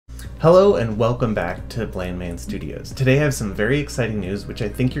Hello and welcome back to BlandManStudios. Today I have some very exciting news which I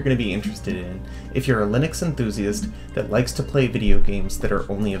think you're going to be interested in if you're a Linux enthusiast that likes to play video games that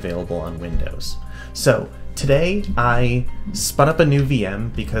are only available on Windows. So today I spun up a new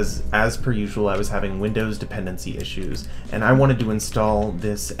VM because, as per usual, I was having Windows dependency issues and I wanted to install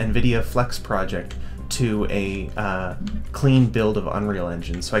this Nvidia Flex project to a clean build of Unreal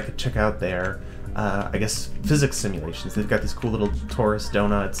Engine so I could check out their I guess physics simulations. They've got these cool little torus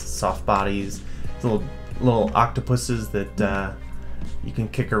donuts, soft bodies, little octopuses that you can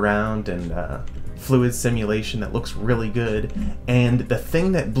kick around, and fluid simulation that looks really good. And the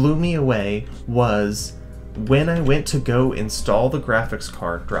thing that blew me away was when I went to go install the graphics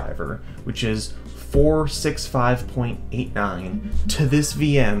card driver, which is 465.89, to this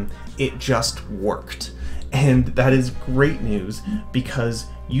VM, it just worked. And that is great news because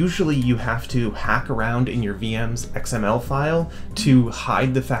usually you have to hack around in your VM's XML file to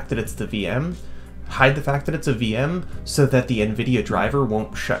hide the fact that it's the VM, hide the fact that it's a VM so that the Nvidia driver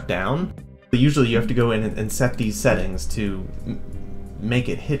won't shut down. Usually you have to go in and set these settings to make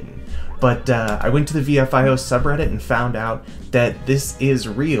it hidden. But I went to the VFIO subreddit and found out that this is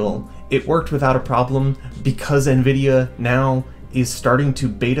real. It worked without a problem because Nvidia now is starting to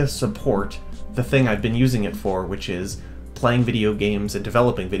beta support the thing I've been using it for, which is playing video games and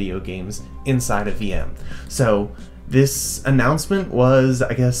developing video games inside a VM. So this announcement was,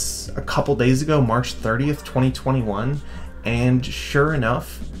 I guess, a couple days ago, March 30th, 2021, and sure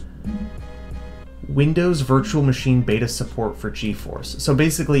enough, Windows Virtual Machine beta support for GeForce. So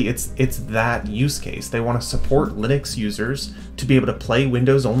basically it's that use case. They want to support Linux users to be able to play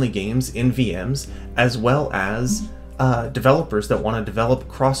Windows-only games in VMs, as well as developers that want to develop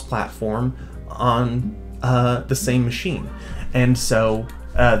cross-platform on the same machine. And so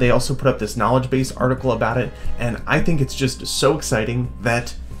they also put up this knowledge base article about it, and I think it's just so exciting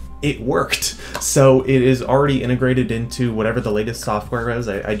that it worked. So it is already integrated into whatever the latest software is.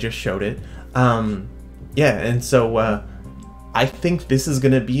 I just showed it. Yeah, and so I think this is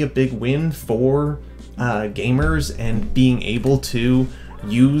going to be a big win for gamers and being able to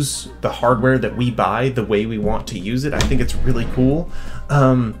use the hardware that we buy the way we want to use it. I think it's really cool.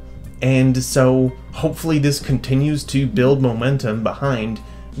 And so hopefully this continues to build momentum behind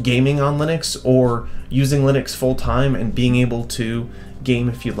gaming on Linux or using Linux full-time and being able to game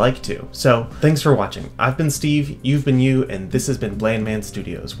if you'd like to. So thanks for watching. I've been Steve, you've been you, and this has been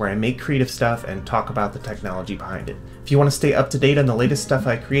BlandManStudios, where I make creative stuff and talk about the technology behind it. If you want to stay up to date on the latest stuff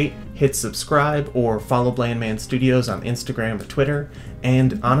I create, hit subscribe or follow BlandManStudios on Instagram or Twitter,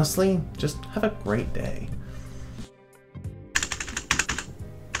 and honestly, just have a great day.